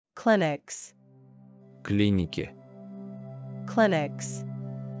Clinics. Клиники. Clinics.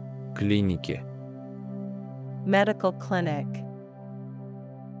 Клиники. Medical clinic.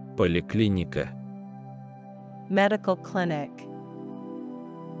 Поликлиника. Medical clinic.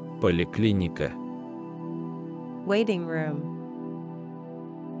 Поликлиника. Waiting room.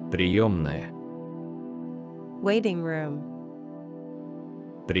 Приемная. Waiting room.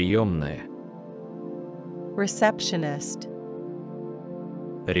 Приемная. Receptionist.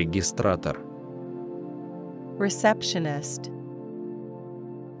 Регистратор. Receptionist.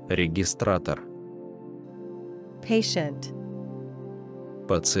 Регистратор. Patient.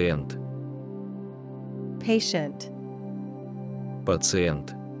 Пациент. Patient.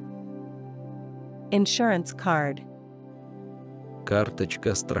 Пациент. Insurance card.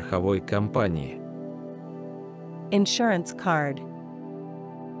 Карточка страховой компании. Insurance card.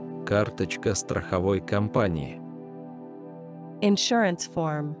 Карточка страховой компании. Insurance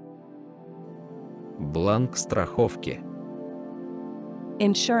form. Бланк страховки.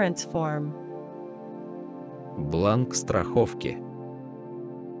 Insurance form. Бланк страховки.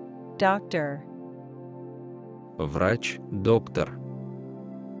 Doctor. Врач, доктор.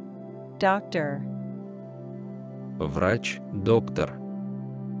 Doctor. Врач, доктор.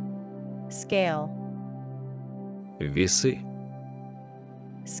 Scale. Весы.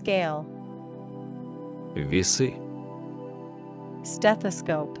 Scale. Весы.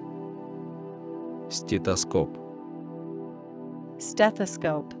 Stethoscope. Стетоскоп.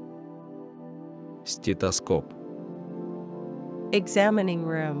 Stethoscope. Стетоскоп. Examining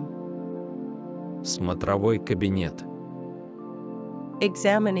room. Смотровой кабинет.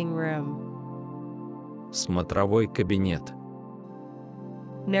 Examining room. Смотровой кабинет.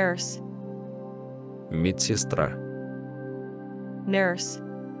 Nurse. Медсестра. Nurse.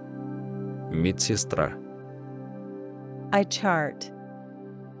 Медсестра. Eye chart.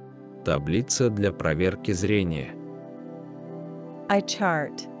 Таблица для проверки зрения. Eye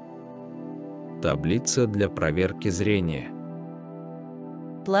chart. Таблица для проверки зрения.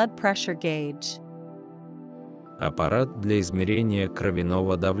 Blood pressure gauge. Аппарат для измерения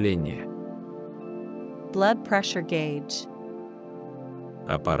кровяного давления. Blood pressure gauge.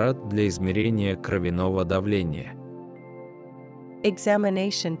 Аппарат для измерения кровяного давления.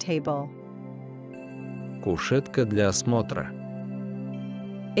 Examination table. Кушетка для осмотра.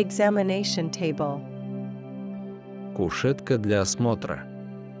 Examination table. Кушетка для осмотра.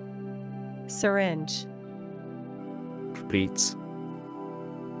 Syringe. Шприц.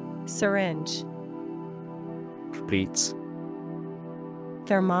 Syringe. Шприц.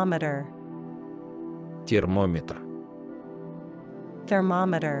 Thermometer. Термометр.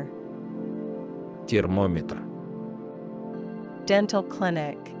 Thermometer. Термометр. Dental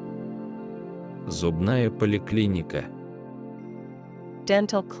clinic. Зубная поликлиника.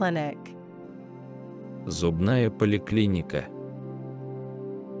 Dental clinic. Зубная поликлиника.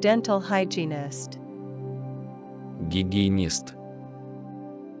 Dental hygienist. Гигиенист.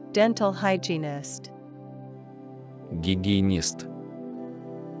 Dental hygienist. Гигиенист.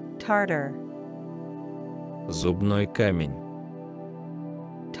 Tartar. Зубной камень.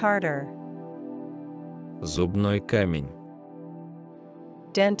 Tartar. Зубной камень.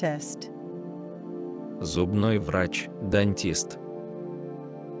 Dentist. Зубной врач, дантист.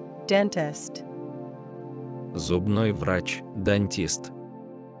 Dentist. Зубной врач, дантист.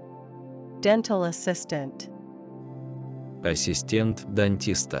 Dental assistant. Ассистент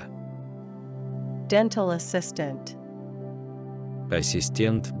дантиста. Dental assistant.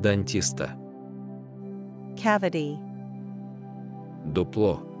 Ассистент дантиста. Cavity.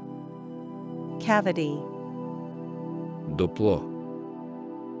 Дупло. Cavity. Дупло.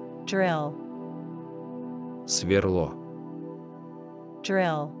 Drill. Сверло.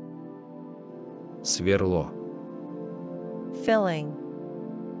 Drill. Сверло. Filling.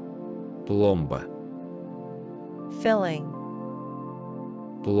 Пломба. Filling.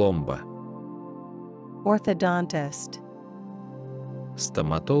 Пломба. Orthodontist.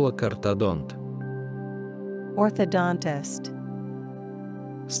 Стоматолог-ортодонт. Orthodontist.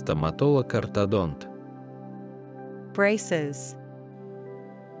 Стоматолог-ортодонт. Braces.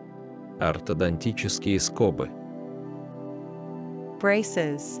 Ортодонтические скобы.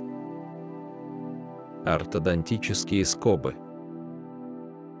 Braces. Ортодонтические скобы.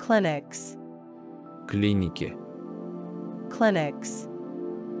 Clinics. Клиники. Clinics.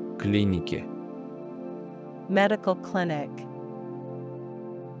 Клиники. Medical clinic.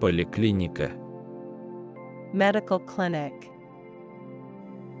 Поликлиника. Medical clinic.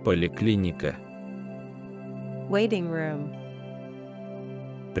 Поликлиника. Waiting room.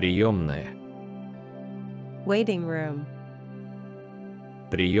 Приемная. Waiting room.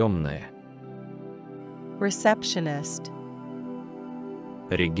 Приемная. Receptionist.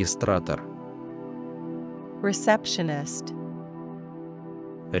 Регистратор. Receptionist.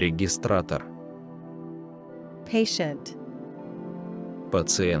 Регистратор. Patient.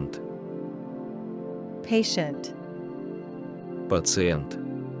 Пациент. Patient. Пациент.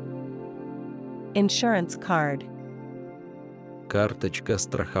 Insurance card. Карточка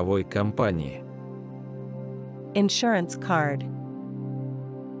страховой компании. Insurance card.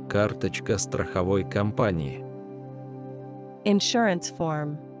 Карточка страховой компании. Insurance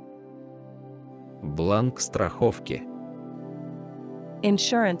form. Бланк страховки.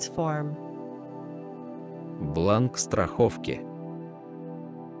 Insurance form. Бланк страховки.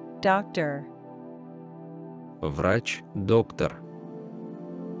 Doctor. Врач, доктор.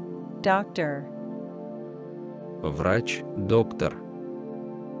 Doctor. Врач, доктор.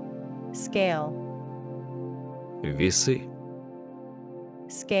 Scale. Весы.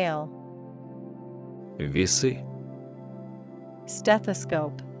 Scale. Весы.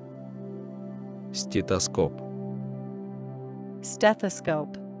 Stethoscope. Стетоскоп.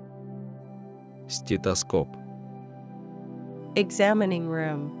 Stethoscope. Стетоскоп. Examining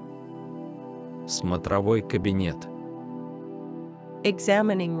room. Смотровой кабинет.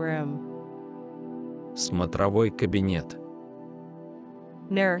 Examining room. Смотровой кабинет.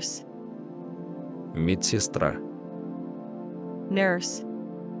 Nurse. Медсестра. Nurse.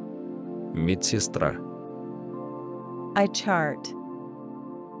 Медсестра. Eye chart.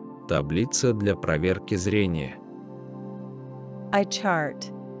 Таблица для проверки зрения. Eye chart.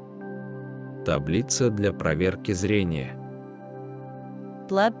 Таблица для проверки зрения.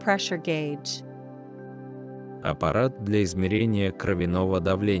 Blood pressure gauge. Аппарат для измерения кровяного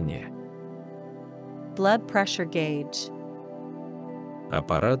давления. Blood pressure gauge.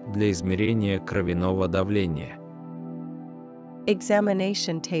 Аппарат для измерения кровяного давления.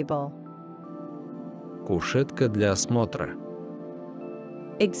 Examination table. Кушетка для осмотра.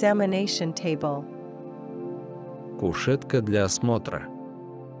 Examination table. Кушетка для осмотра.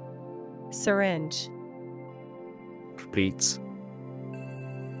 Syringe. Шприц.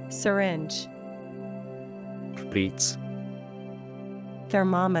 Syringe. Шприц.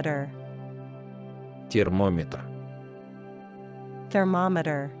 Thermometer. Термометр.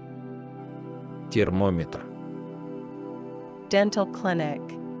 Thermometer. Термометр. Dental clinic.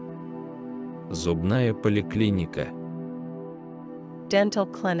 Зубная поликлиника. Dental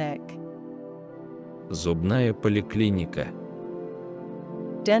clinic. Зубная поликлиника.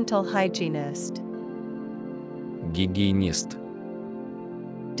 Dental hygienist. Гигиенист.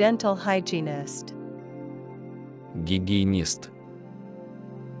 Dental hygienist. Гигиенист.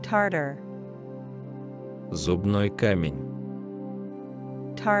 Tartar. Зубной камень.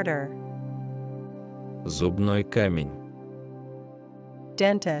 Tartar. Зубной камень.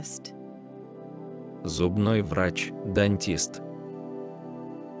 Dentist. Зубной врач, дантист.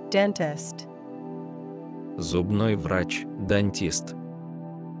 Dentist. Зубной врач, дантист.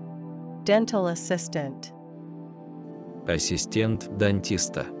 Dental assistant. Ассистент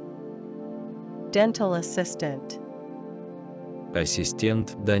дантиста. Dental assistant.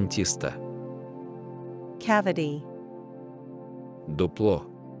 Ассистент дантиста. Cavity. Дупло.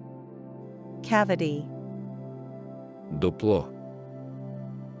 Cavity. Дупло.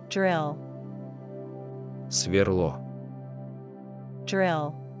 Drill. Сверло.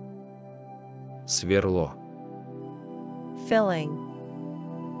 Drill. Сверло. Filling.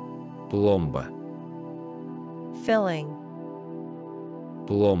 Пломба. Filling.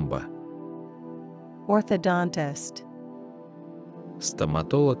 Пломба. Orthodontist.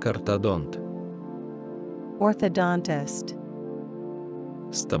 Стоматолог-ортодонт. Orthodontist.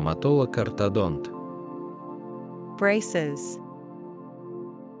 Стоматолог-ортодонт. Braces.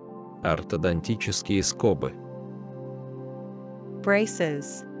 Ортодонтические скобы.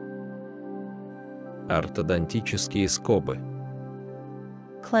 Braces. Ортодонтические скобы.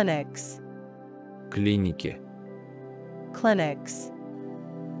 Clinics. Клиники. Clinics.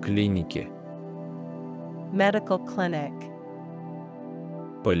 Клиники. Medical clinic.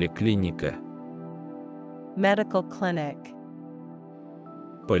 Поликлиника. Medical clinic.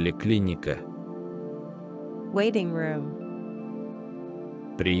 Поликлиника. Waiting room.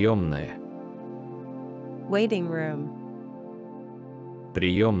 Приемная. Waiting room.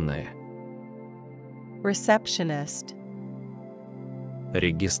 Приемная. Receptionist.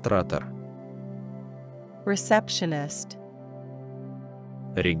 Регистратор. Receptionist.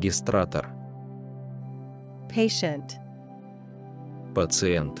 Регистратор. Patient.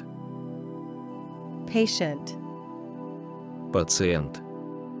 Пациент. Patient. Пациент.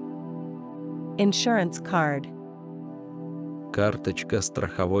 Insurance card. Карточка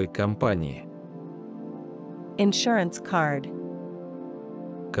страховой компании. Insurance card.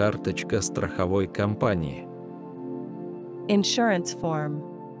 Карточка страховой компании. Insurance form.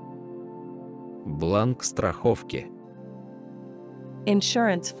 Бланк страховки.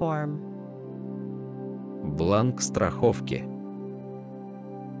 Insurance form. Бланк страховки.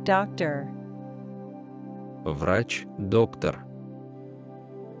 Doctor. Врач, доктор.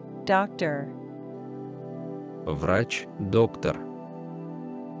 Doctor. Врач, доктор.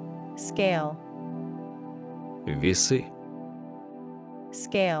 Scale. Весы.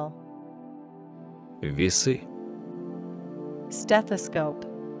 Scale. Весы. Stethoscope.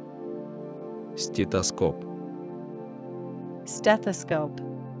 Стетоскоп. Stethoscope.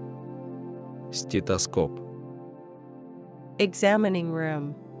 Стетоскоп. Examining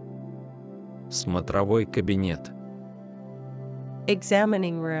room. Смотровой кабинет.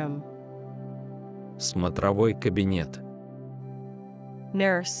 Examining room. Смотровой кабинет.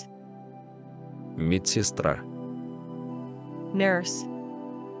 Nurse. Медсестра. Nurse.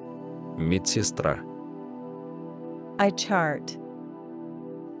 Медсестра. Eye chart.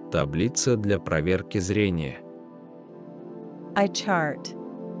 Таблица для проверки зрения. Eye chart.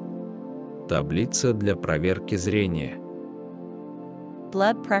 Таблица для проверки зрения.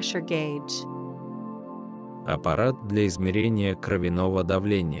 Blood pressure gauge. Аппарат для измерения кровяного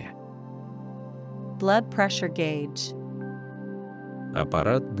давления. Blood pressure gauge.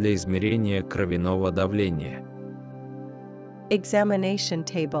 Аппарат для измерения кровяного давления. Examination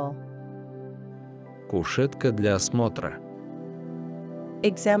table. Кушетка для осмотра.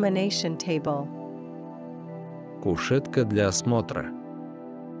 Examination table. Кушетка для осмотра.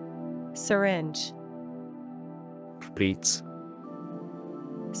 Syringe. Шприц.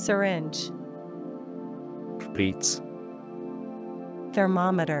 Syringe. Шприц.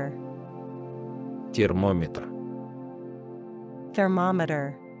 Thermometer. Термометр.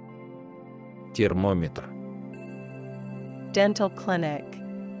 Thermometer. Термометр. Dental clinic.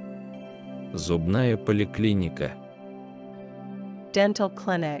 Зубная поликлиника. Dental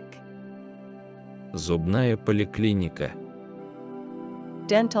clinic. Зубная поликлиника.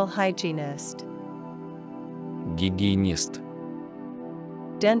 Dental hygienist. Гигиенист.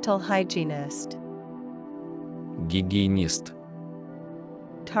 Dental hygienist. Гигиенист.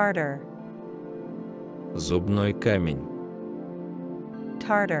 Tartar. Зубной камень.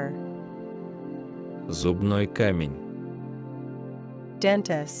 Tartar. Зубной камень.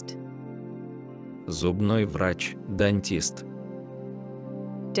 Dentist. Зубной врач, дантист.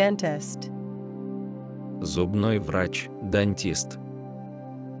 Dentist. Зубной врач, дантист.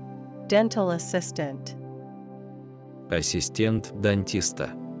 Dental assistant. Ассистент дантиста.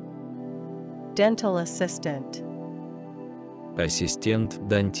 Dental assistant. Ассистент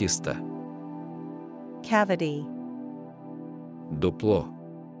дантиста. Cavity. Дупло.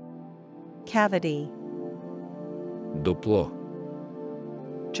 Cavity. Дупло.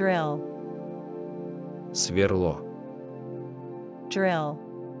 Drill. Сверло. Drill.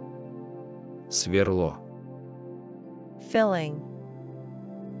 Сверло. Filling.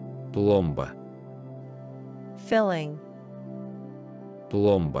 Пломба. Filling.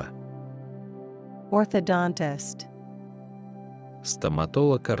 Пломба. Orthodontist.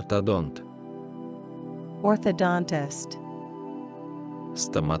 Стоматолог-ортодонт. Orthodontist.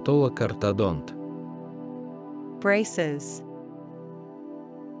 Стоматолог-ортодонт. Braces.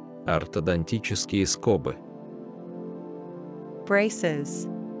 Ортодонтические скобы. Braces.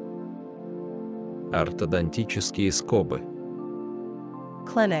 Ортодонтические скобы.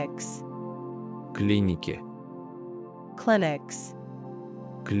 Clinics. Клиники. Clinics.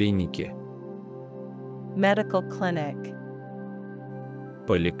 Клиники. Medical clinic.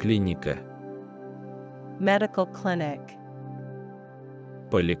 Поликлиника. Medical clinic.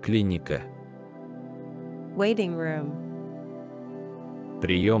 Поликлиника. Waiting room.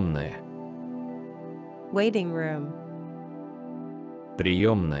 Приемная. Waiting room.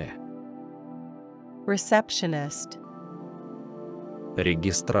 Приемная. Receptionist.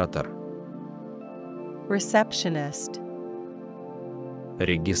 Регистратор. Receptionist.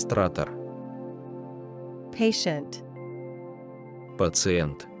 Регистратор. Patient.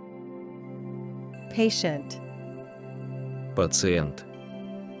 Пациент. Patient. Пациент.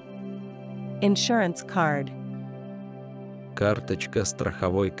 Insurance card. Карточка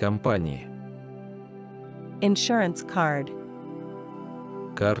страховой компании. Insurance card.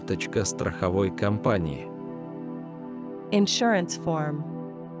 Карточка страховой компании. Insurance form.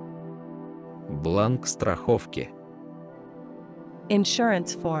 Бланк страховки.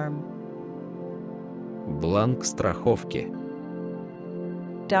 Insurance form. Бланк страховки.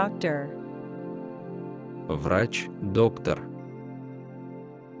 Doctor. Врач, доктор.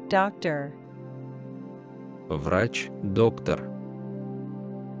 Doctor. Врач, доктор.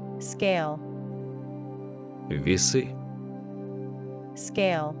 Scale. Весы,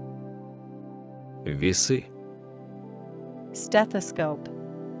 Scale. весы. Stethoscope.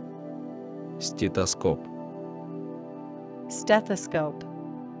 Стетоскоп, Stethoscope.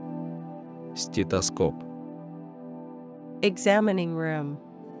 стетоскоп. Examining room.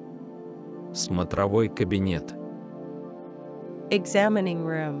 Смотровой кабинет, Examining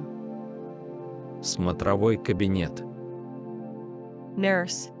room. смотровой кабинет.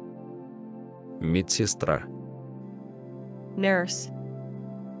 Nurse. Медсестра, Nurse.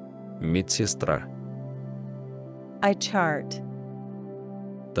 медсестра. Eye chart.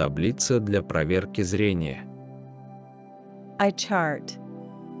 Таблица для проверки зрения. Eye chart.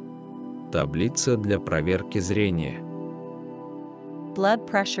 Таблица для проверки зрения. Blood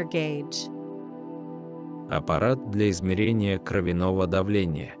pressure gauge. Аппарат для измерения кровяного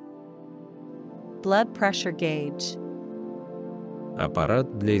давления. Blood pressure gauge.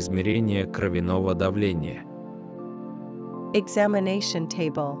 Аппарат для измерения кровяного давления. Examination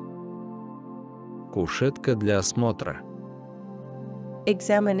table. Кушетка для осмотра.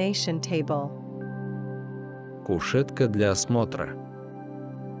 Examination table. Кушетка для осмотра.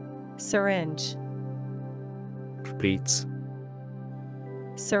 Syringe. Шприц,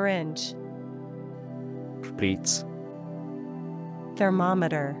 Syringe. шприц.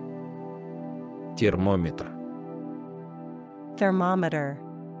 Thermometer. Термометр, Thermometer.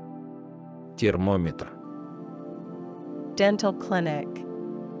 термометр. Dental clinic.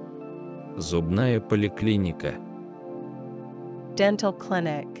 Зубная поликлиника. Dental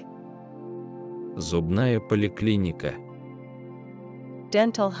clinic. Зубная поликлиника.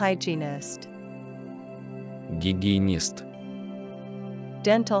 Dental hygienist. Гигиенист,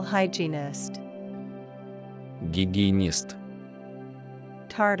 Dental hygienist. гигиенист.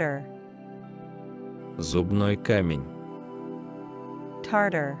 Tartar. Зубной камень,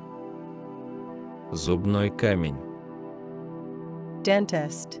 Tartar. зубной камень.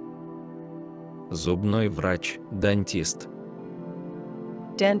 Dentist. Зубной врач, дантист.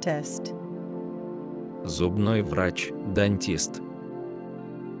 Dentist. Зубной врач, дантист.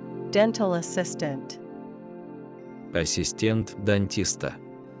 Dental assistant. Ассистент дантиста.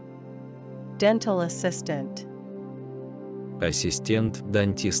 Dental assistant. Ассистент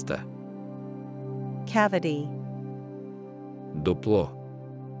дантиста. Cavity. Дупло,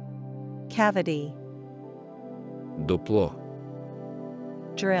 Cavity. дупло.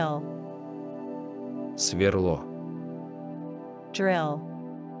 Drill. Сверло, Drill.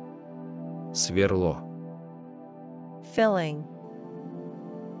 сверло. Filling.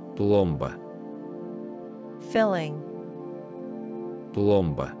 Пломба, Filling.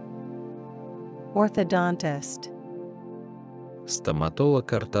 пломба. Orthodontist.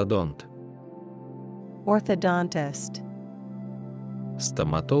 Стоматолог-ортодонт. Orthodontist.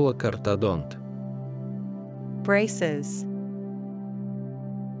 Стоматолог-ортодонт. Braces.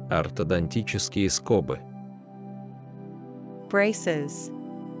 Ортодонтические скобы. Braces.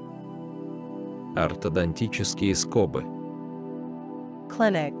 Ортодонтические скобы.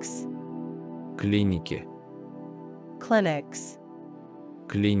 Clinics. Клиники, Clinics.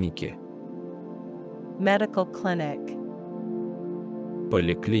 клиники. Medical clinic.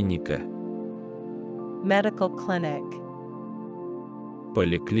 Поликлиника, Medical clinic.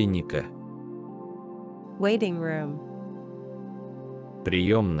 поликлиника. Waiting room.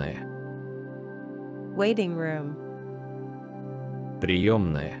 Приемная, Waiting room.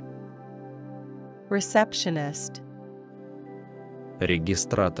 приемная. Receptionist.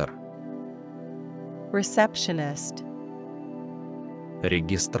 Регистратор, Receptionist.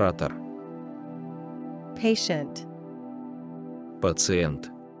 регистратор. Patient.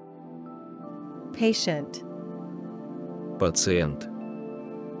 Пациент, Patient. пациент.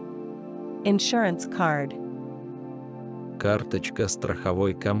 Insurance card. Карточка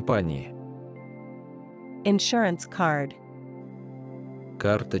страховой компании. Insurance card.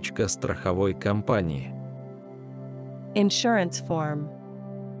 Карточка страховой компании. Insurance form.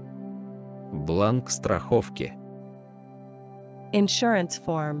 Бланк страховки. Insurance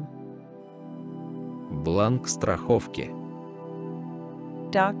form. Бланк страховки.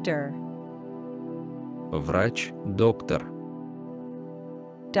 Doctor. Врач, доктор.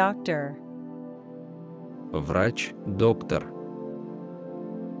 Doctor. Врач, доктор.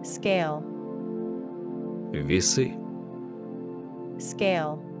 Scale. Весы,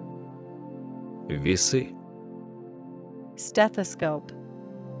 Scale. весы. Stethoscope.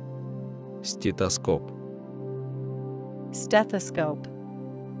 Стетоскоп, Stethoscope.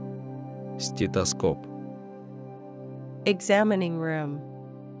 стетоскоп. Examining room.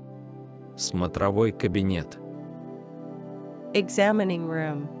 Смотровой кабинет. Examining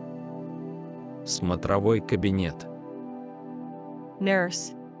room. Смотровой кабинет.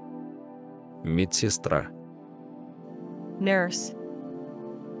 Nurse. Медсестра. Nurse.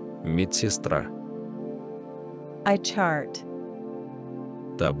 Медсестра. Eye chart.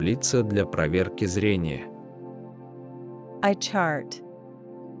 Таблица для проверки зрения. Eye chart.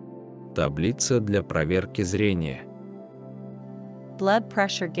 Таблица для проверки зрения. Blood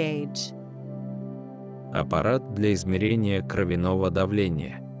pressure gauge. Аппарат для измерения кровяного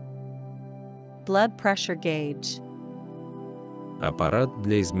давления. Blood pressure gauge. Аппарат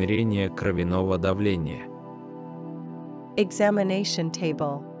для измерения кровяного давления. Examination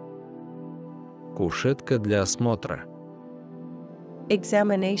table. Кушетка для осмотра.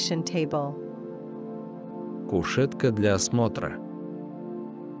 Examination table. Кушетка для осмотра.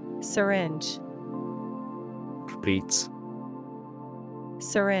 Syringe. Шприц.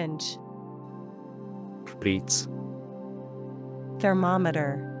 Syringe. Шприц.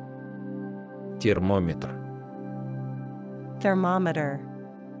 Thermometer. Термометр. Thermometer.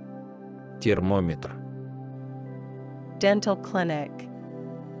 Термометр. Dental clinic.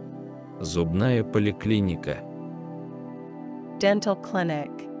 Зубная поликлиника. Dental clinic.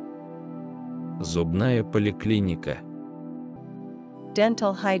 Зубная поликлиника.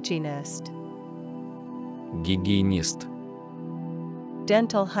 Dental hygienist. Гигиенист.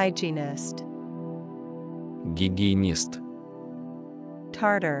 Dental hygienist. Гигиенист.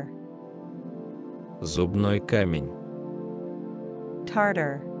 Tartar. Зубной камень.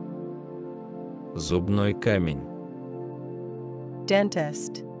 Tartar. Зубной камень.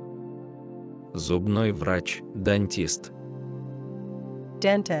 Dentist. Зубной врач, дантист.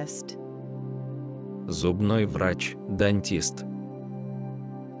 Dentist. Зубной врач, дантист.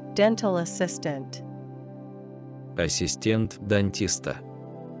 Dental assistant. Ассистент дантиста.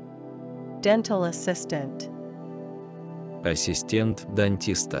 Dental assistant. Ассистент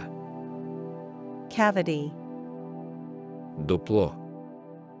дантиста. Cavity. Дупло.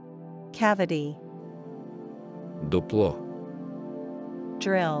 Cavity. Дупло.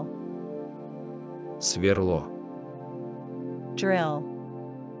 Drill. Сверло. Drill.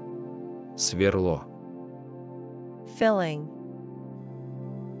 Сверло. Filling.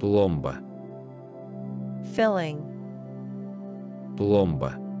 Пломба. Filling.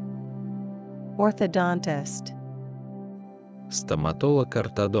 Пломба. Orthodontist.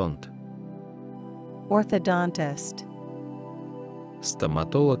 Стоматолог-ортодонт. Orthodontist.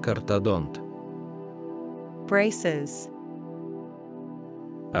 Стоматолог-ортодонт. Braces.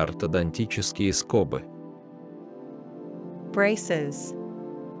 Ортодонтические скобы. Braces.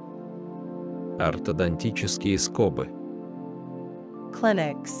 Ортодонтические скобы.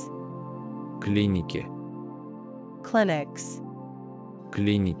 Clinics. Клиники. Clinics.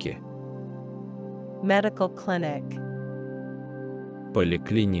 Клиники. Medical clinic.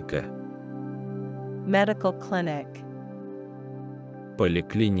 Поликлиника. Medical clinic.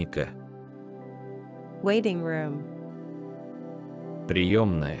 Поликлиника. Waiting room.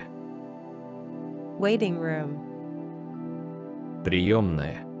 Приемная. Waiting room.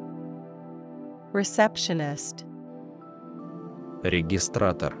 Приемная. Receptionist.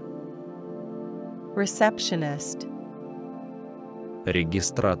 Регистратор. Receptionist.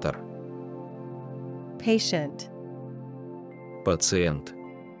 Регистратор. Patient. Пациент.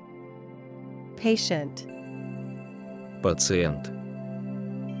 Patient. Пациент.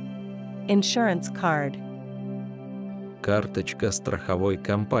 Insurance card. Карточка страховой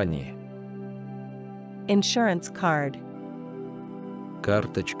компании. Insurance card.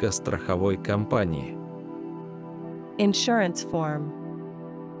 Карточка страховой компании. Insurance form.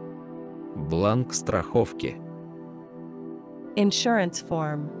 Бланк страховки. Insurance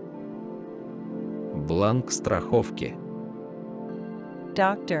form. Бланк страховки.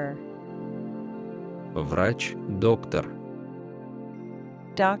 Doctor. Врач, доктор.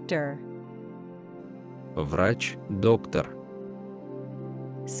 Doctor. Врач, доктор.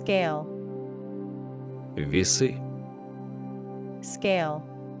 Scale. Весы. Scale.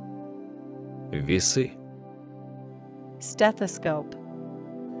 Весы. Stethoscope.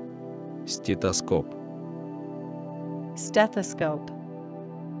 Стетоскоп. Stethoscope.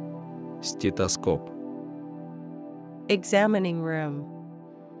 Стетоскоп. Examining room.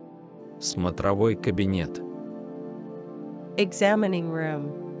 Смотровой кабинет. Examining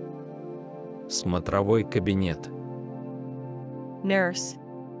room. Смотровой кабинет. Nurse.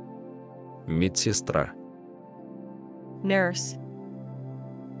 Медсестра. Nurse.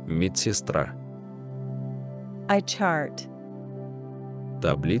 Медсестра. Eye chart.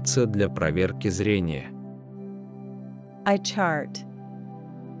 Таблица для проверки зрения. Eye chart.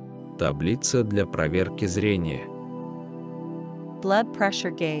 Таблица для проверки зрения. Blood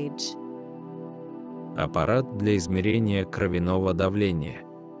pressure gauge. Аппарат для измерения кровяного давления.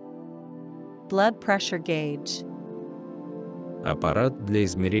 Blood pressure gauge. Аппарат для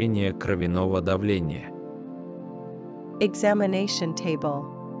измерения кровяного давления. Examination table.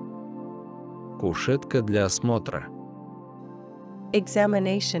 Кушетка для осмотра.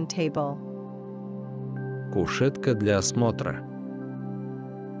 Examination table. Кушетка для осмотра.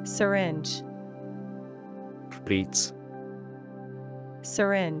 Syringe. Шприц.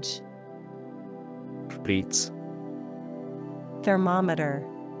 Syringe. Шприц. Thermometer.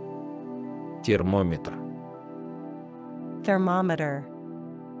 Термометр. Thermometer.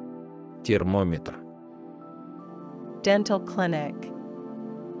 Термометр. Dental clinic.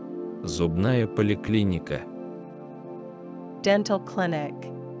 Зубная поликлиника. Dental clinic.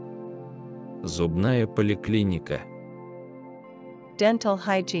 Зубная поликлиника. Dental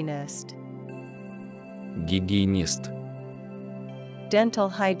hygienist. Гигиенист. Dental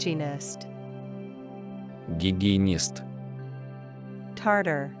hygienist. Гигиенист.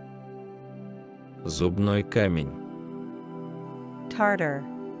 Tartar. Зубной камень. Tartar.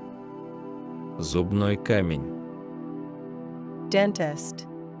 Зубной камень. Dentist.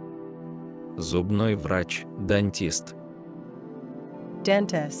 Зубной врач, дантист.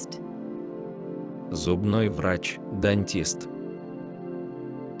 Dentist. Зубной врач, дантист.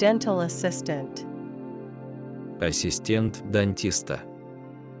 Dental assistant. Ассистент дантиста.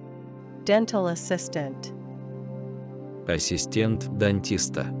 Dental assistant. Ассистент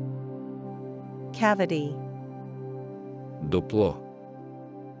дантиста. Cavity. Дупло.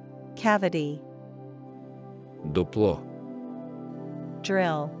 Cavity. Дупло.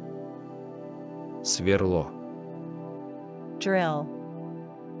 Drill. Сверло. Drill.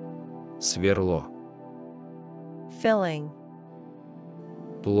 Сверло. Filling.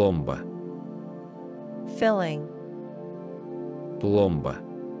 Пломба. Filling. Пломба.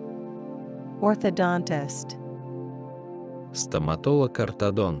 Orthodontist.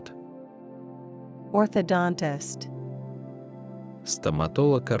 Стоматолог-ортодонт. Orthodontist.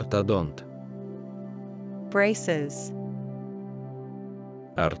 Стоматолог-ортодонт. Braces.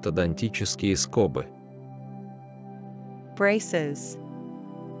 Ортодонтические скобы. Braces.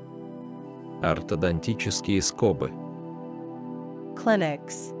 Ортодонтические скобы.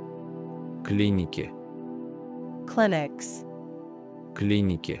 Clinics. Клиники. Clinics.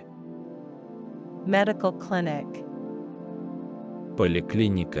 Клиники. Medical clinic.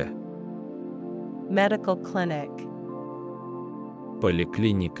 Поликлиника. Medical clinic.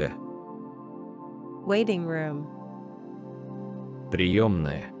 Поликлиника. Waiting room.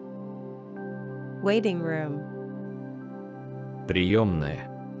 Приемная. Waiting room. Приемная.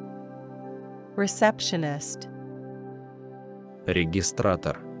 Receptionist.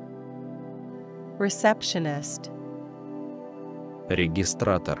 Регистратор. Receptionist.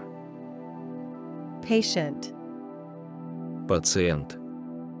 Регистратор. Patient. Пациент.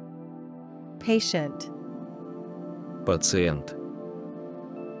 Patient. Пациент.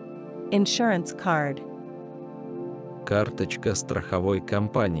 Insurance card. Карточка страховой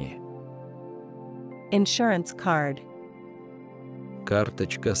компании. Insurance card.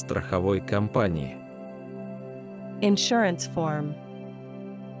 Карточка страховой компании. Insurance form.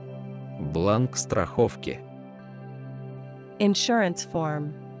 Бланк страховки. Insurance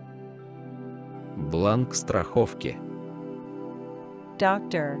form. Бланк страховки.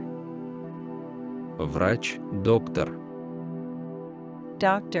 Doctor. Врач, доктор.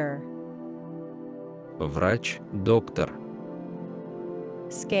 Doctor. Врач, доктор.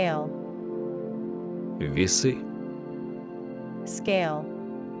 Scale. Весы. Scale.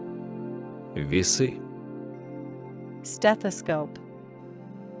 Весы. Stethoscope.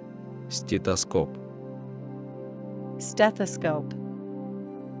 Стетоскоп. Stethoscope.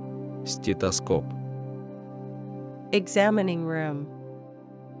 Стетоскоп. Examining room.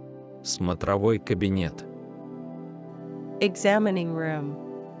 Смотровой кабинет. Examining room.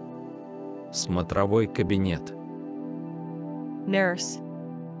 Смотровой кабинет. Nurse.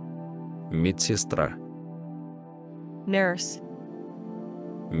 Медсестра. Nurse.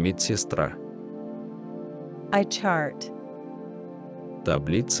 Медсестра. Eye chart.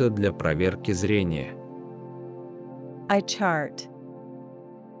 Таблица для проверки зрения. Eye chart.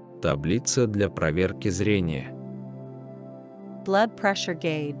 Таблица для проверки зрения. Blood pressure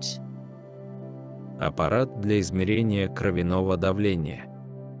gauge. Аппарат для измерения кровяного давления.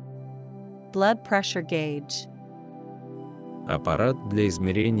 Blood pressure gauge. Аппарат для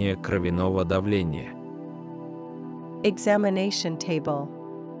измерения кровяного давления. Examination table.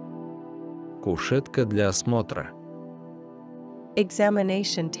 Кушетка для осмотра.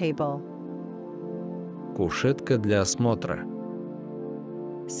 Examination table. Кушетка для осмотра.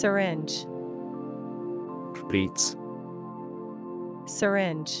 Syringe. Шприц.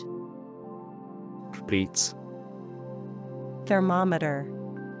 Syringe. Шприц. Thermometer.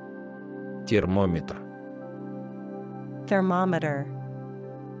 Термометр. Thermometer.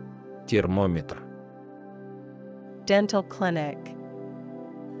 Термометр. Dental clinic.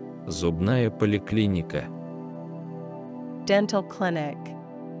 Зубная поликлиника. Dental clinic.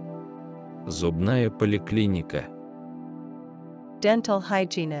 Зубная поликлиника. Dental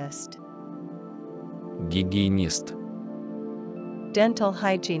hygienist. Гигиенист. Dental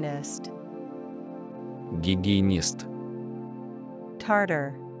hygienist. Гигиенист.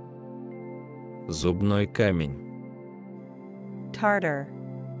 Tartar. Зубной камень. Tartar.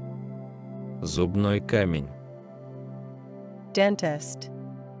 Зубной камень. Dentist.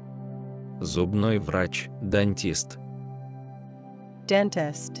 Зубной врач, дантист.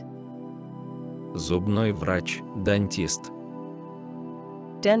 Dentist. Зубной врач, дантист.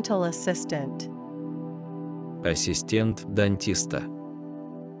 Dental assistant. Ассистент дантиста.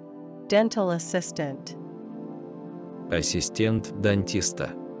 Dental assistant. Ассистент дантиста.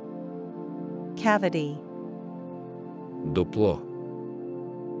 Cavity. Дупло.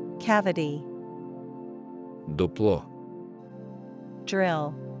 Cavity. Дупло.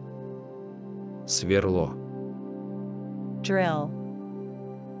 Drill. Сверло. Drill.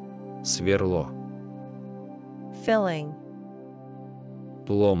 Сверло. Filling.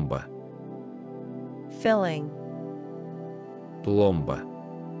 Пломба. Filling. Пломба.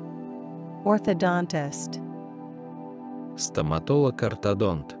 Orthodontist.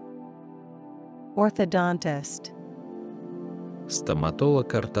 Стоматолог-ортодонт. Orthodontist.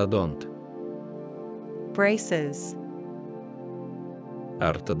 Стоматолог-ортодонт. Braces.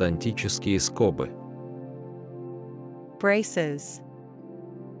 Ортодонтические скобы. Braces.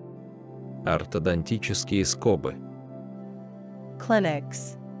 Ортодонтические скобы.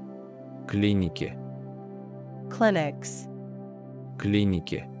 Clinics. Клиники. Clinics.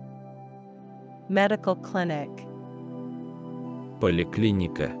 Клиники. Medical clinic.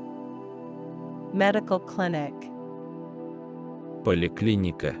 Поликлиника. Medical clinic.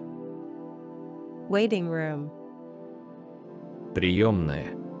 Поликлиника. Waiting room.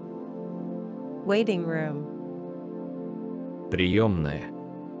 Приемная. Waiting room. Приемная.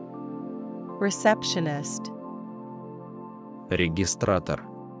 Receptionist. Регистратор.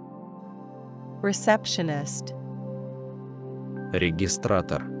 Receptionist.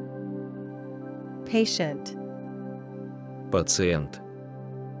 Регистратор. Patient. Пациент.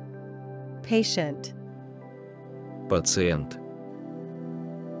 Patient. Пациент.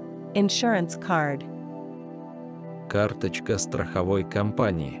 Insurance card. Карточка страховой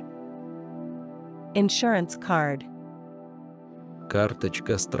компании. Insurance card.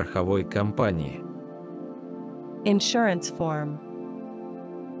 Карточка страховой компании. Insurance form.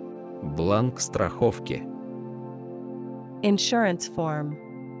 Бланк страховки. Insurance form.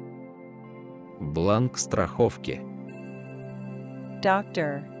 Бланк страховки.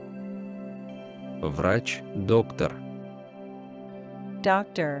 Doctor. Врач, доктор.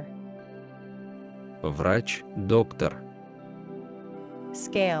 Doctor. Врач, доктор.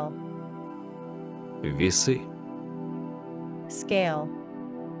 Scale. Весы. Scale.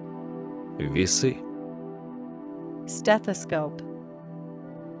 Весы. Stethoscope.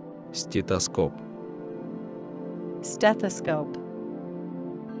 Стетоскоп. Stethoscope.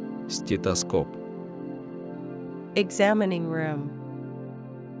 Стетоскоп. Examining room.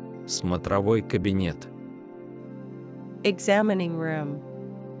 Смотровой кабинет. Examining room.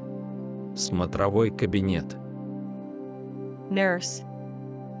 Смотровой кабинет. Nurse.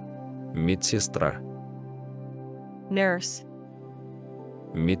 Медсестра. Nurse.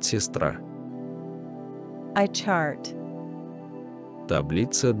 Медсестра. Eye chart.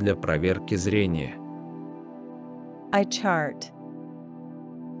 Таблица для проверки зрения. Eye chart.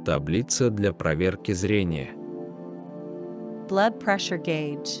 Таблица для проверки зрения. Blood pressure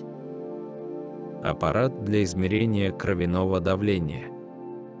gauge. Аппарат для измерения кровяного давления.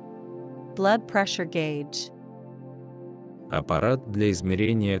 Blood pressure gauge. Аппарат для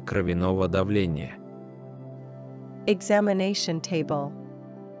измерения кровяного давления. Examination table.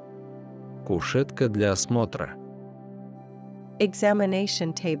 Кушетка для осмотра.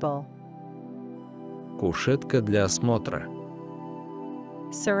 Examination table. Кушетка для осмотра.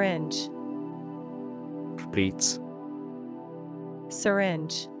 Syringe. Шприц.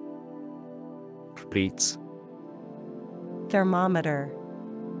 Syringe. Шприц. Thermometer.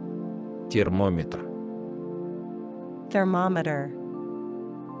 Термометр. Thermometer.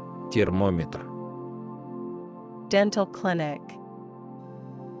 Термометр. Dental clinic.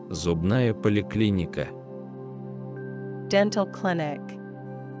 Зубная поликлиника. Dental clinic.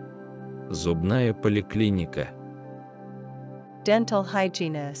 Зубная поликлиника. Dental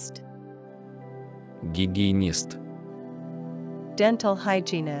hygienist. Гигиенист. Dental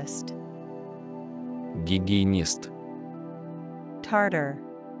hygienist. Гигиенист. Tartar.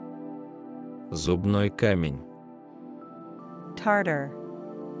 Зубной камень. Tartar.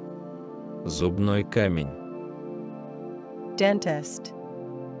 Зубной камень. Dentist.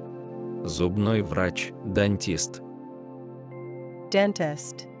 Зубной врач, дантист.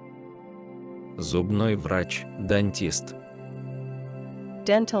 Dentist. Зубной врач, дантист.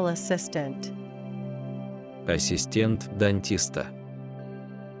 Dental assistant. Ассистент дантиста.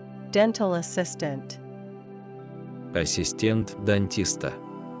 Dental assistant. Ассистент дантиста.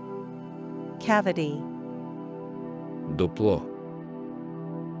 Cavity. Дупло.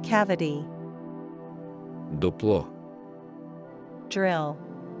 Cavity. Дупло. Drill.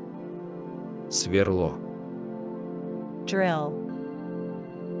 Сверло. Drill.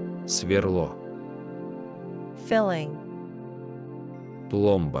 Сверло. Filling.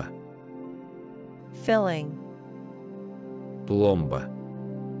 Пломба. Filling. Пломба.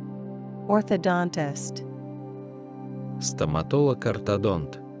 Orthodontist.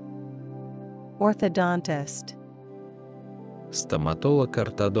 Стоматолог-ортодонт. Orthodontist.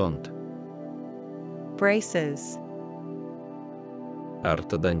 Стоматолог-ортодонт. Braces.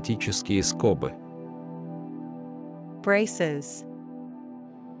 Ортодонтические скобы. Braces.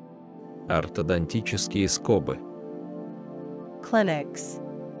 Ортодонтические скобы. Clinics.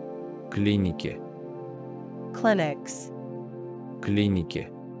 Клиники. Clinics. Клиники.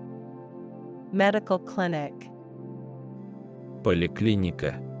 Medical clinic.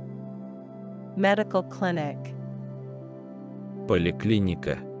 Поликлиника. Medical clinic.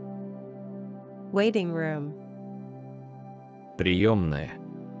 Поликлиника. Waiting room. Приемная.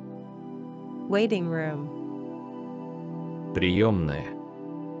 Waiting room. Приемная.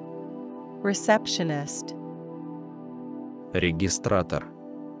 Receptionist. Регистратор.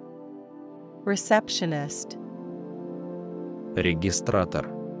 Receptionist. Регистратор.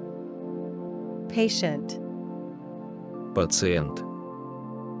 Patient. Пациент.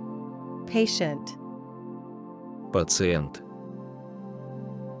 Patient. Пациент.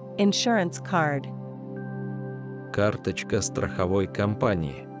 Insurance card. Карточка страховой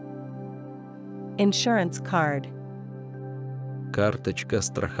компании. Insurance card. Карточка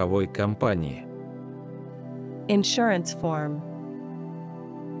страховой компании. Insurance form.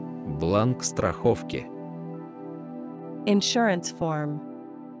 Бланк страховки. Insurance form.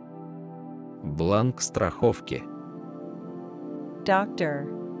 Бланк страховки. Doctor.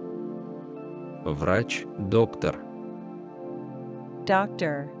 Врач, доктор.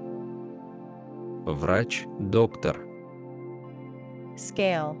 Doctor. Врач, доктор.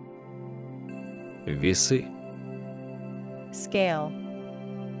 Scale. Весы. Scale.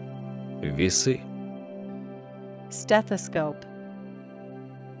 Весы. Stethoscope.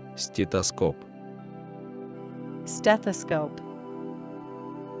 Стетоскоп. Stethoscope.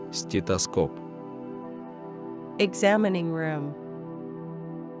 Стетоскоп. Examining room.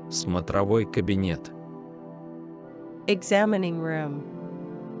 Смотровой кабинет. Examining room.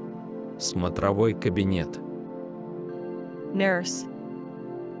 Смотровой кабинет. Nurse.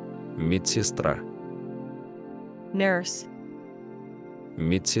 Медсестра. Nurse.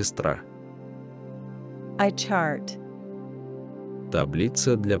 Медсестра. Eye chart.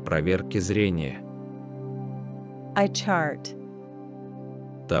 Таблица для проверки зрения. Eye chart.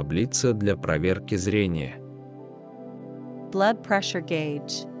 Таблица для проверки зрения. Blood pressure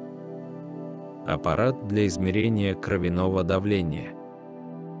gauge. Аппарат для измерения кровяного давления.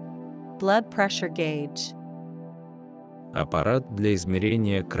 Blood pressure gauge. Аппарат для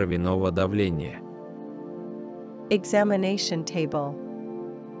измерения кровяного давления. Examination table.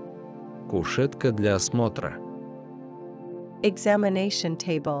 Кушетка для осмотра. Examination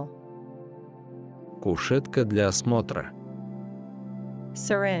table. Кушетка для осмотра.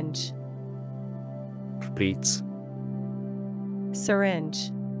 Syringe. Шприц.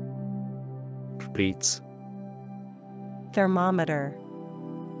 Syringe. Шприц. Thermometer.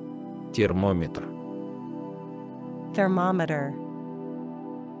 Термометр. Thermometer.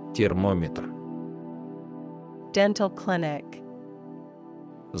 Термометр. Dental clinic.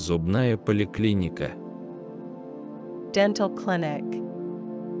 Зубная поликлиника. Dental clinic.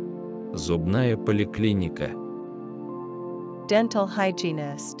 Зубная поликлиника. Dental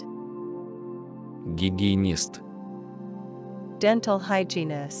hygienist. Гигиенист. Dental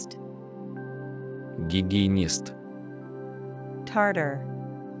hygienist. Гигиенист. Tartar.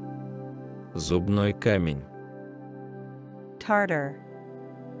 Зубной камень. Tartar.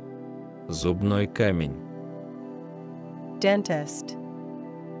 Зубной камень. Dentist.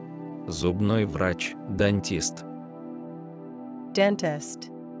 Зубной врач, дантист.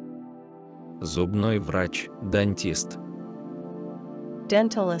 Dentist. Зубной врач, дантист.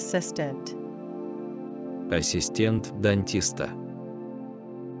 Dental assistant. Ассистент дантиста.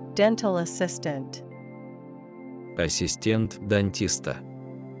 Dental assistant. Ассистент дантиста.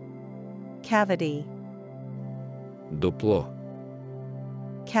 Cavity. Дупло.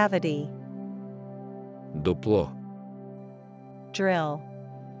 Cavity. Дупло. Drill.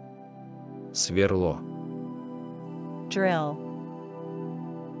 Сверло. Drill.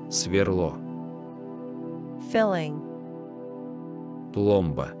 Сверло. Filling.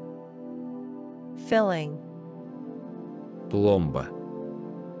 Пломба. Filling. Пломба.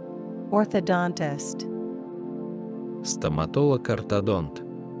 Orthodontist. Стоматолог-ортодонт.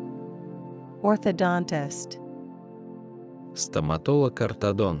 Orthodontist.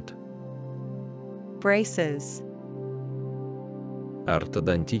 Стоматолог-ортодонт. Braces.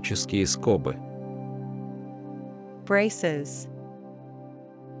 Ортодонтические скобы. Braces.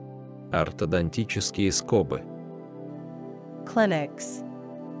 Ортодонтические скобы. Clinics.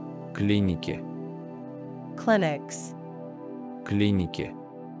 Клиники. Clinics. Клиники.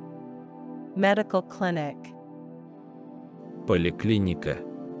 Medical clinic. Поликлиника.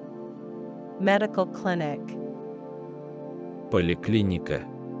 Medical clinic. Поликлиника.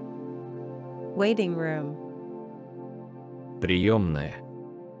 Waiting room. Приемная.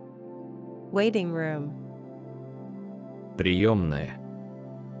 Waiting room. Приемная.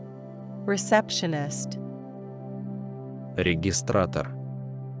 Receptionist. Регистратор.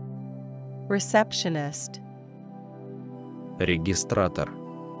 Receptionist. Регистратор.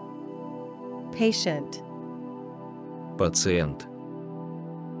 Patient. Пациент.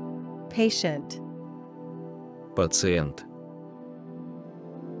 Patient. Пациент.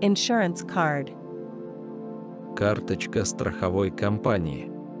 Insurance card. Карточка страховой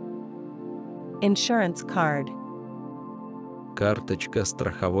компании. Insurance card. Карточка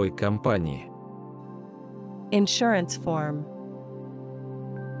страховой компании. Insurance form.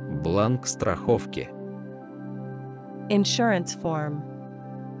 Бланк страховки. Insurance form.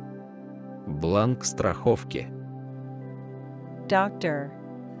 Бланк страховки. Doctor.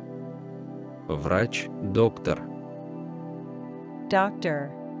 Врач, доктор. Doctor.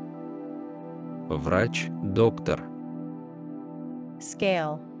 Врач, доктор.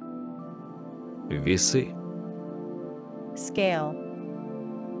 Scale. Весы. Scale.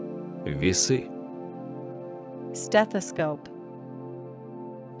 Весы. Stethoscope.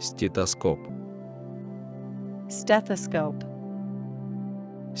 Стетоскоп. Stethoscope.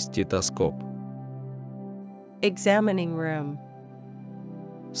 Стетоскоп. Examining room.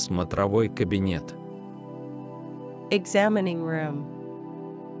 Смотровой кабинет. Examining room.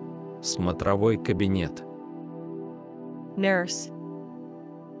 Смотровой кабинет. Nurse.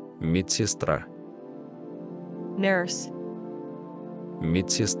 Медсестра. Nurse.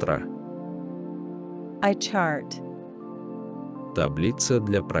 Медсестра. Eye chart. Таблица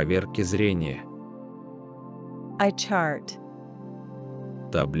для проверки зрения. Eye chart.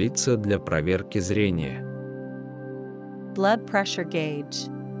 Таблица для проверки зрения. Blood pressure gauge.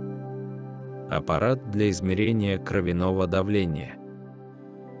 Аппарат для измерения кровяного давления.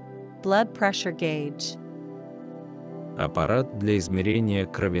 Blood pressure gauge. Аппарат для измерения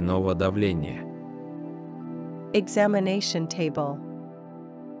кровяного давления. Examination table.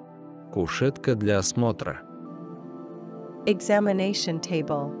 Кушетка для осмотра. Examination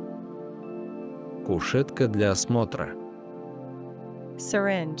table. Кушетка для осмотра.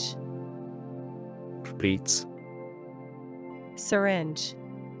 Syringe. Шприц. Syringe.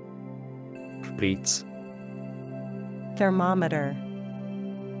 Шприц. Thermometer.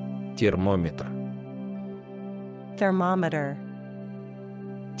 Термометр. Thermometer.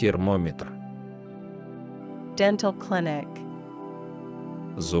 Термометр. Dental clinic.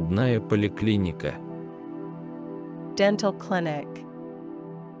 Зубная поликлиника. Dental clinic.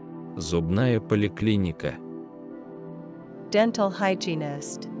 Зубная поликлиника. Dental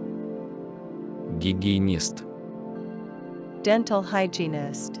hygienist. Гигиенист. Dental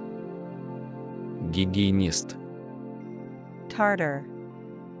hygienist. Гигиенист. Tartar.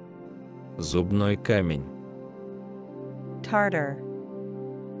 Зубной камень. Tartar.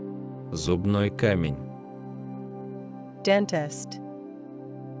 Зубной камень. Dentist.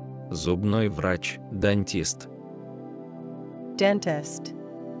 Зубной врач, дантист. Dentist.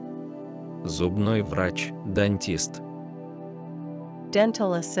 Зубной врач, дантист.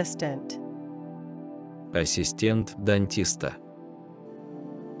 Dental assistant. Ассистент дантиста.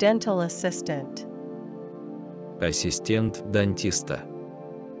 Dental assistant. Ассистент дантиста.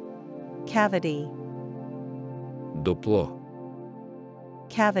 Cavity. Дупло.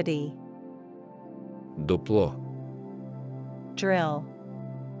 Cavity. Дупло. Drill.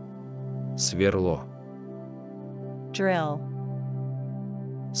 Сверло. Drill.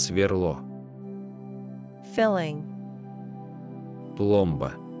 Сверло. Filling.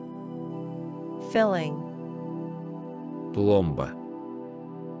 Пломба. Filling. Пломба.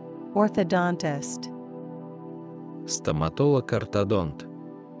 Orthodontist. Стоматолог-ортодонт.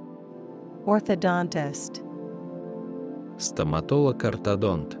 Orthodontist.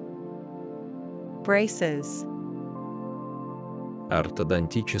 Стоматолог-ортодонт. Braces.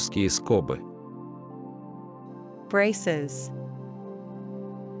 Ортодонтические скобы. Braces.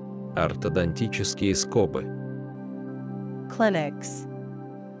 Ортодонтические скобы. Clinics.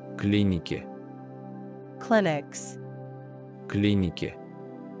 Клиники. Clinics. Клиники.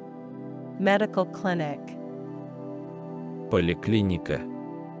 Medical clinic. Поликлиника.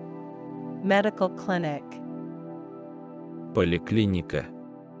 Medical clinic. Поликлиника.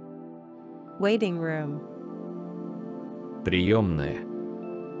 Waiting room. Приемная.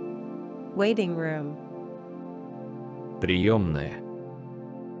 Waiting room. Приемная.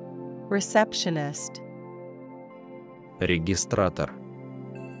 Receptionist. Регистратор.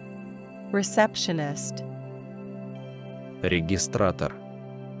 Receptionist. Регистратор.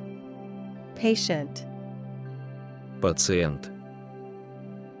 Patient. Пациент.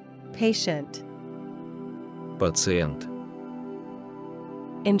 Patient. Пациент.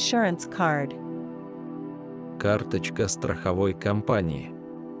 Insurance card. Карточка страховой компании.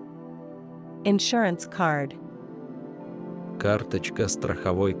 Insurance card. Карточка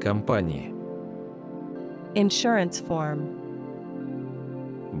страховой компании. Insurance form.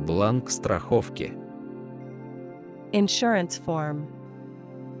 Бланк страховки. Insurance form.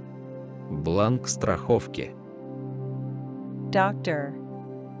 Бланк страховки. Doctor.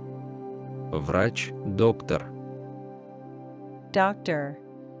 Врач, доктор. Doctor.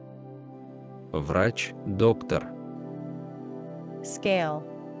 Врач, доктор. Scale.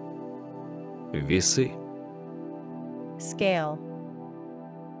 Весы. Scale.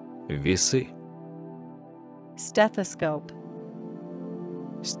 Весы. Stethoscope.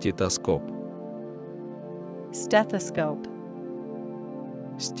 Стетоскоп. Stethoscope.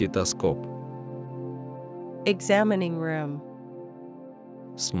 Стетоскоп. Examining room.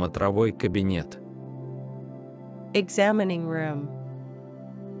 Смотровой кабинет. Examining room.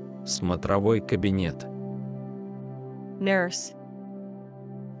 Смотровой кабинет. Nurse.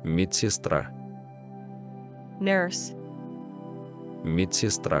 Медсестра. Nurse.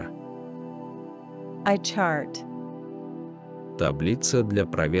 Медсестра. Eye chart. Таблица для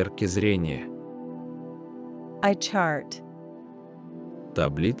проверки зрения. Eye chart.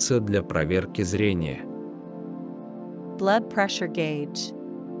 Таблица для проверки зрения. Blood pressure gauge.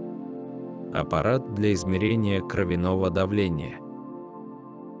 Аппарат для измерения кровяного давления.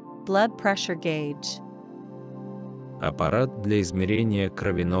 Blood pressure gauge. Аппарат для измерения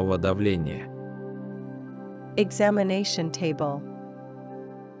кровяного давления. Examination table.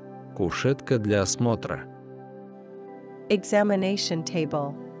 Кушетка для осмотра. Examination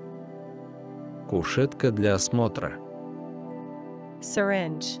table. Кушетка для осмотра.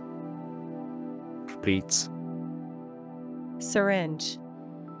 Syringe. Шприц. Syringe.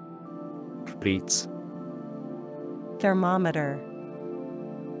 Шприц. Thermometer.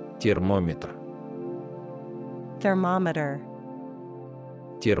 Термометр. Thermometer.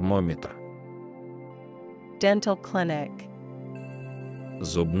 Термометр. Dental clinic.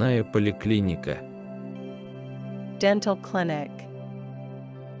 Зубная поликлиника. Dental clinic.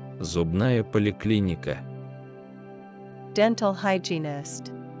 Зубная поликлиника. Dental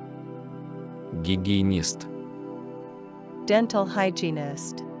hygienist. Гигиенист. Dental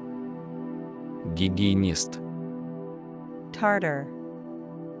hygienist. Гигиенист. Tartar.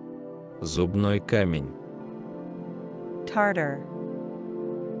 Зубной камень. Tartar.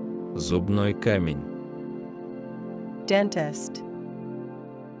 Зубной камень. Dentist.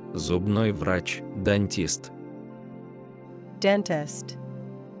 Зубной врач, дантист. Dentist.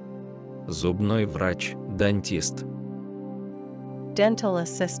 Зубной врач, дантист. Dental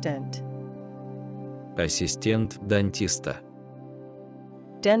assistant. Ассистент дантиста.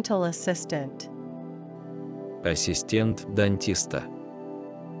 Dental assistant. Ассистент дантиста.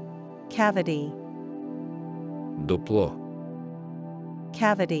 Cavity. Дупло.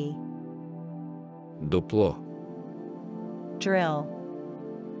 Cavity. Дупло. Drill.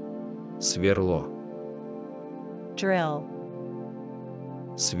 Сверло. Drill.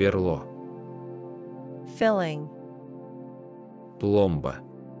 Сверло. Filling. Пломба.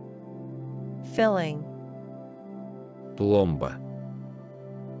 Filling. Пломба.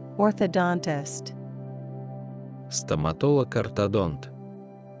 Orthodontist. Стоматолог-ортодонт.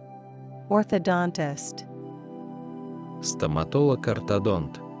 Orthodontist.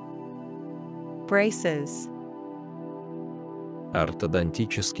 Стоматолог-ортодонт. Braces.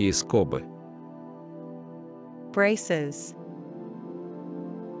 Ортодонтические скобы. Braces.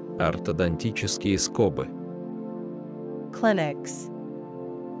 Ортодонтические скобы. Clinics.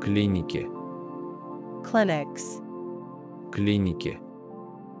 Клиники. Clinics. Клиники.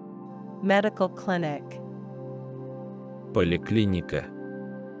 Medical clinic. Поликлиника.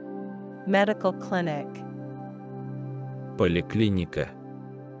 Medical clinic. Поликлиника.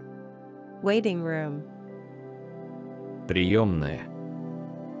 Waiting room. Приемная.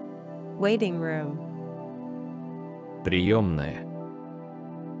 Waiting room. Приемная.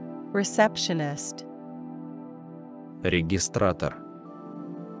 Receptionist. Регистратор.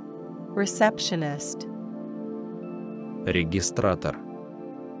 Receptionist. Регистратор.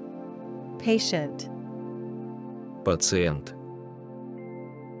 Patient. Пациент.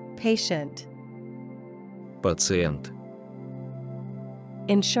 Patient. Пациент.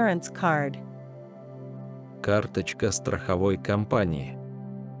 Insurance card. Карточка страховой компании.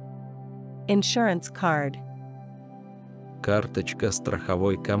 Insurance card. Карточка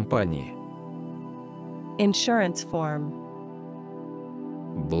страховой компании. Insurance form.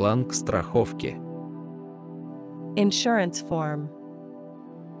 Бланк страховки. Insurance form.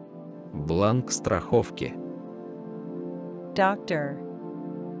 Бланк страховки. Doctor.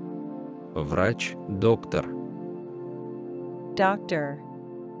 Врач, доктор. Doctor.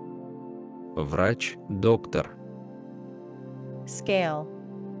 Врач, доктор. Scale.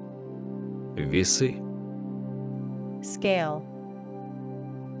 Весы. Scale.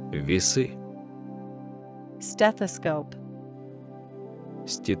 Весы. Stethoscope.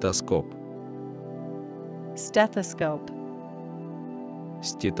 Стетоскоп. Stethoscope.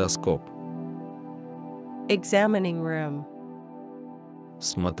 Стетоскоп. Examining room.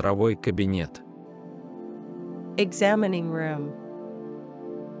 Смотровой кабинет. Examining room.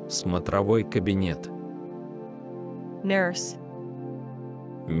 Смотровой кабинет. Nurse.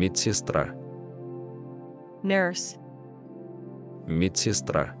 Медсестра. Nurse.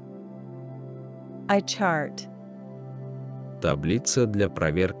 Медсестра. Eye chart. Таблица для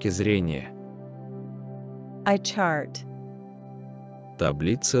проверки зрения. Eye chart.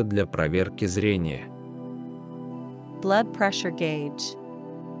 Таблица для проверки зрения. Blood pressure gauge.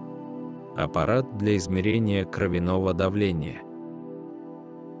 Аппарат для измерения кровяного давления.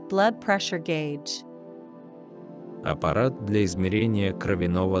 Blood pressure gauge. Аппарат для измерения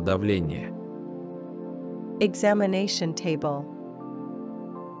кровяного давления. Examination table.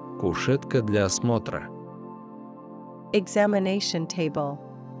 Кушетка для осмотра. Examination table.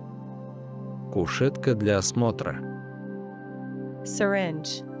 Кушетка для осмотра.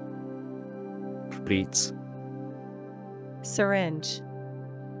 Syringe. Шприц. Syringe.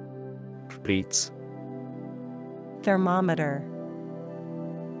 Шприц. Thermometer.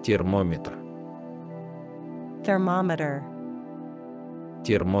 Термометр. Thermometer.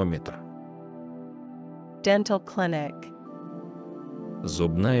 Термометр. Dental clinic.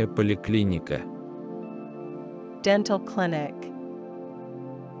 Зубная поликлиника. Dental clinic.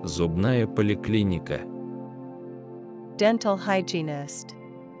 Зубная поликлиника. Dental hygienist.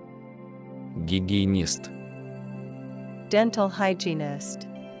 Гигиенист. Dental hygienist.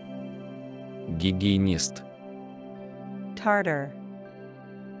 Гигиенист. Tartar.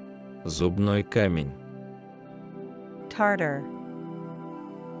 Зубной камень. Tartar.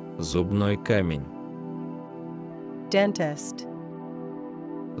 Зубной камень. Dentist.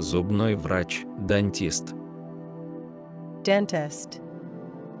 Зубной врач, дантист. Dentist.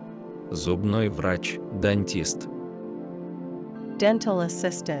 Зубной врач, дантист. Dental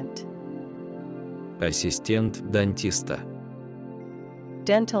assistant. Ассистент дантиста.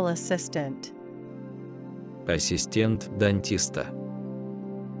 Dental assistant. Ассистент дантиста.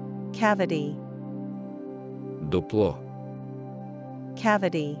 Cavity. Дупло.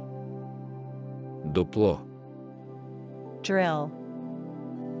 Cavity. Дупло. Drill.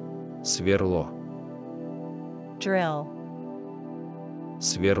 Сверло. Drill.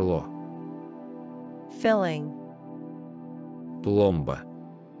 Сверло. Filling. Пломба.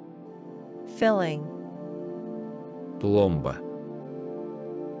 Filling. Пломба.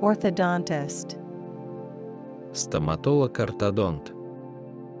 Orthodontist. Стоматолог-ортодонт.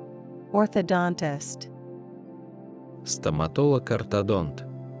 Orthodontist. Стоматолог-ортодонт.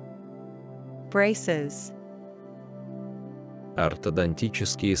 Braces.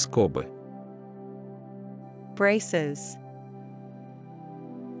 Ортодонтические скобы. Braces.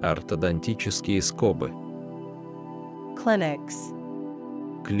 Ортодонтические скобы. Clinics.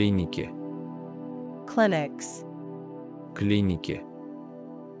 Клиники. Clinics. Клиники.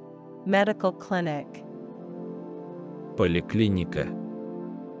 Medical clinic. Поликлиника.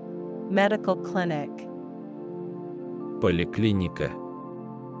 Medical clinic. Поликлиника.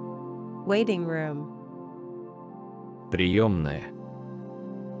 Waiting room. Приемная.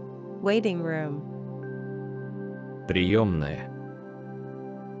 Waiting room. Приемная.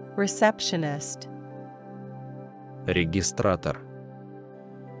 Receptionist. Регистратор.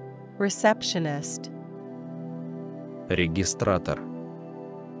 Receptionist. Регистратор.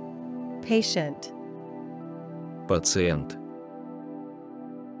 Patient. Пациент.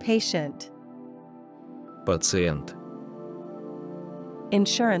 Patient. Пациент.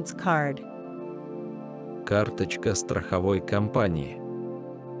 Insurance card. Карточка страховой компании.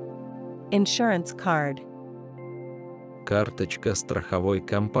 Insurance card. Карточка страховой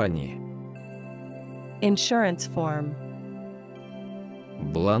компании. Insurance form.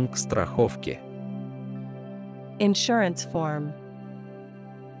 Бланк страховки. Insurance form.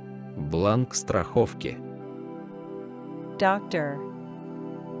 Бланк страховки. Doctor.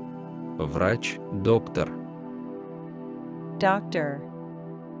 Врач, доктор. Doctor.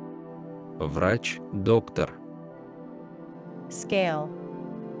 Врач, доктор. Scale.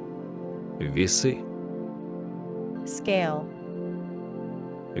 Весы. Scale.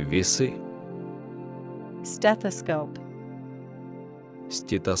 Весы. Stethoscope.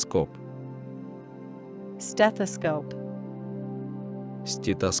 Стетоскоп. Stethoscope.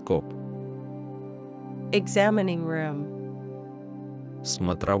 Стетоскоп. Examining room.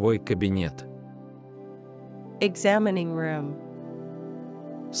 Смотровой кабинет. Examining room.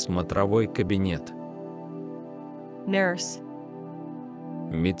 Смотровой кабинет. Nurse.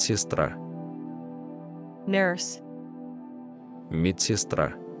 Медсестра. Nurse.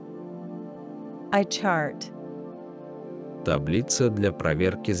 Медсестра. Eye chart. Таблица для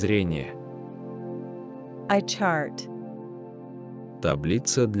проверки зрения. Eye chart.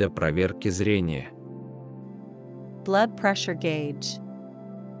 Таблица для проверки зрения. Blood pressure gauge.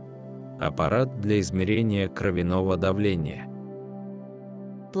 Аппарат для измерения кровяного давления.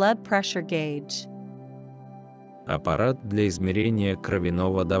 Blood pressure gauge. Аппарат для измерения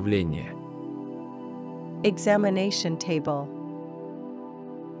кровяного давления. Examination table.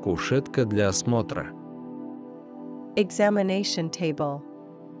 Кушетка для осмотра. Examination table.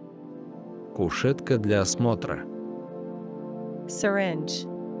 Кушетка для осмотра. Syringe.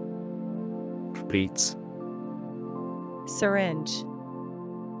 Шприц. Syringe.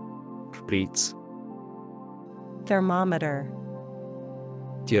 Шприц. Thermometer.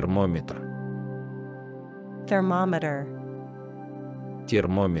 Термометр. Thermometer.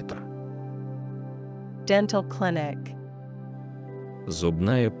 Термометр. Dental clinic.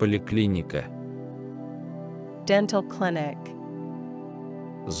 Зубная поликлиника. Dental clinic.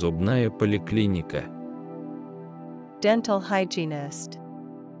 Зубная поликлиника. Dental hygienist.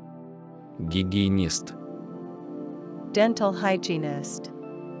 Гигиенист. Dental hygienist.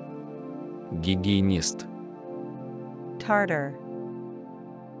 Гигиенист. Tartar.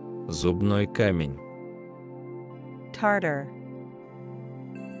 Зубной камень. Tartar.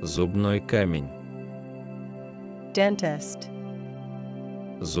 Зубной камень. Dentist.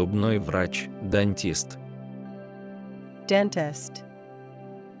 Зубной врач, дантист. Dentist.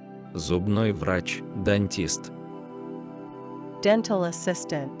 Зубной врач, дантист. Dental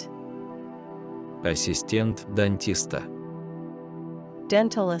assistant. Ассистент дантиста.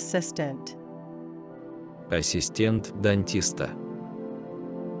 Dental assistant. Ассистент дантиста.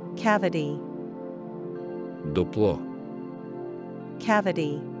 Cavity. Дупло.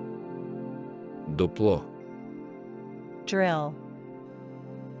 Cavity. Дупло. Drill.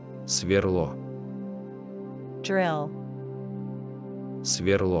 Сверло. Drill.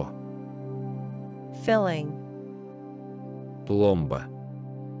 Сверло. Filling. Пломба.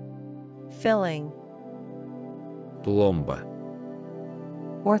 Filling. Пломба.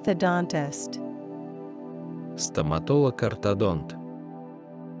 Orthodontist. Стоматолог-ортодонт.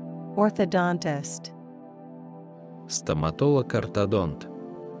 Orthodontist. Стоматолог-ортодонт.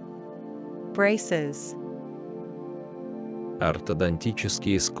 Braces.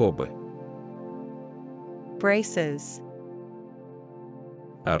 Ортодонтические скобы. Braces.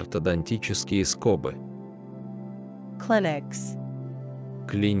 Ортодонтические скобы. Clinics.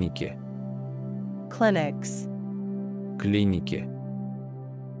 Клиники. Clinics. Клиники.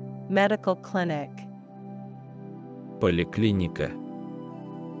 Medical clinic. Поликлиника.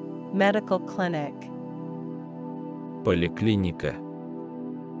 Medical clinic. Поликлиника.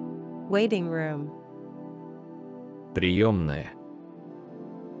 Waiting room. Приемная.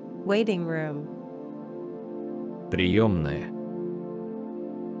 Waiting room. Приемная.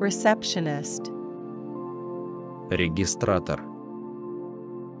 Receptionist. Регистратор.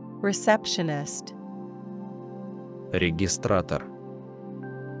 Receptionist. Регистратор.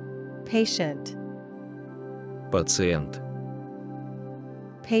 Patient. Пациент.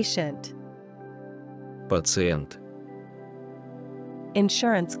 Patient. Пациент.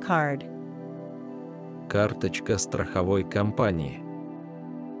 Insurance card. Карточка страховой компании.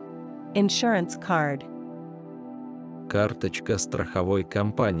 Insurance card. Карточка страховой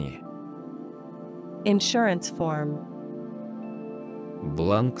компании. Insurance form.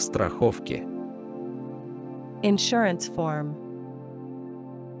 Бланк страховки. Insurance form.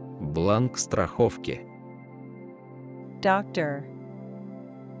 Бланк страховки. Doctor.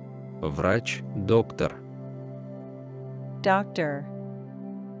 Врач, доктор. Doctor.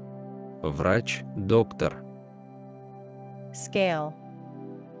 Врач, доктор. Scale.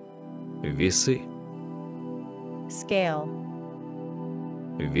 Весы. Scale.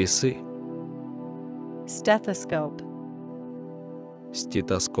 Весы. Stethoscope.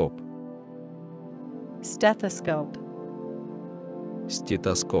 Стетоскоп. Stethoscope.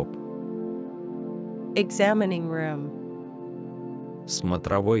 Стетоскоп. Examining room.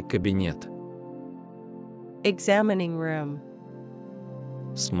 Смотровой кабинет. Examining room.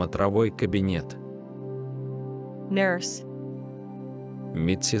 Смотровой кабинет. Nurse.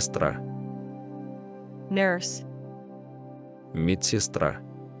 Медсестра. Nurse. Медсестра.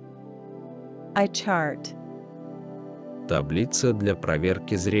 Eye chart. Таблица для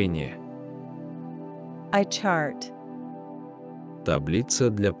проверки зрения. Eye chart. Таблица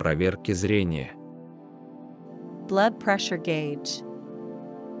для проверки зрения. Blood pressure gauge.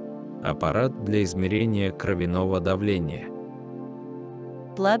 Аппарат для измерения кровяного давления.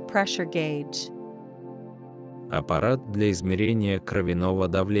 Blood pressure gauge. Аппарат для измерения кровяного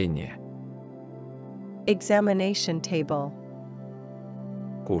давления. Examination table.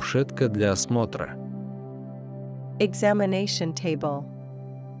 Кушетка для осмотра. Examination table.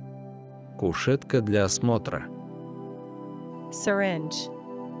 Кушетка для осмотра. Syringe.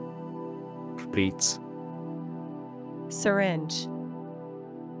 Шприц. Syringe.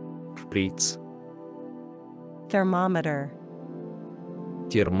 Шприц. Thermometer.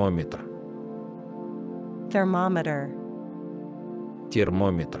 Термометр. Thermometer.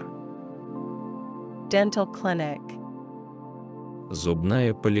 Термометр. Dental clinic.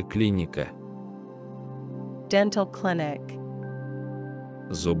 Зубная поликлиника. Dental clinic.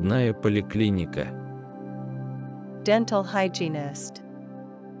 Зубная поликлиника. Dental hygienist.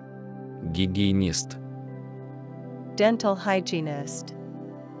 Гигиенист. Dental hygienist.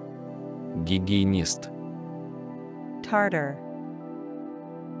 Гигиенист. Tartar.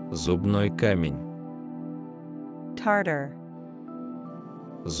 Зубной камень. Tartar.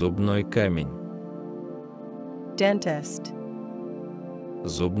 Зубной камень. Dentist.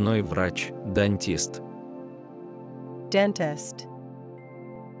 Зубной врач, дантист. Dentist.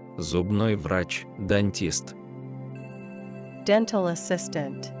 Зубной врач, дантист. Dental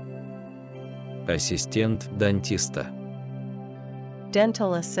assistant. Ассистент дантиста.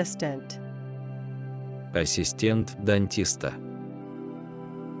 Dental assistant. Ассистент дантиста.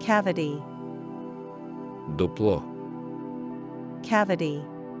 Cavity. Дупло. Cavity.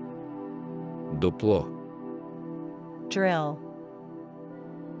 Дупло. Drill.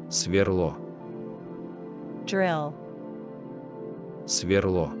 Сверло. Drill.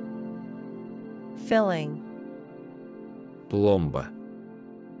 Сверло. Filling. Пломба.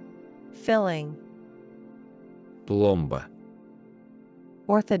 Filling. Пломба.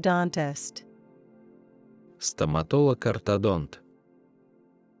 Orthodontist. Стоматолог-ортодонт.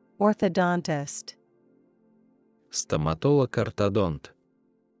 Orthodontist. Стоматолог-ортодонт.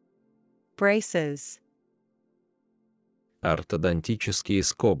 Braces. Ортодонтические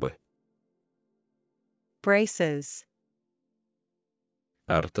скобы. Braces.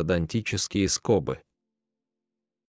 Ортодонтические скобы.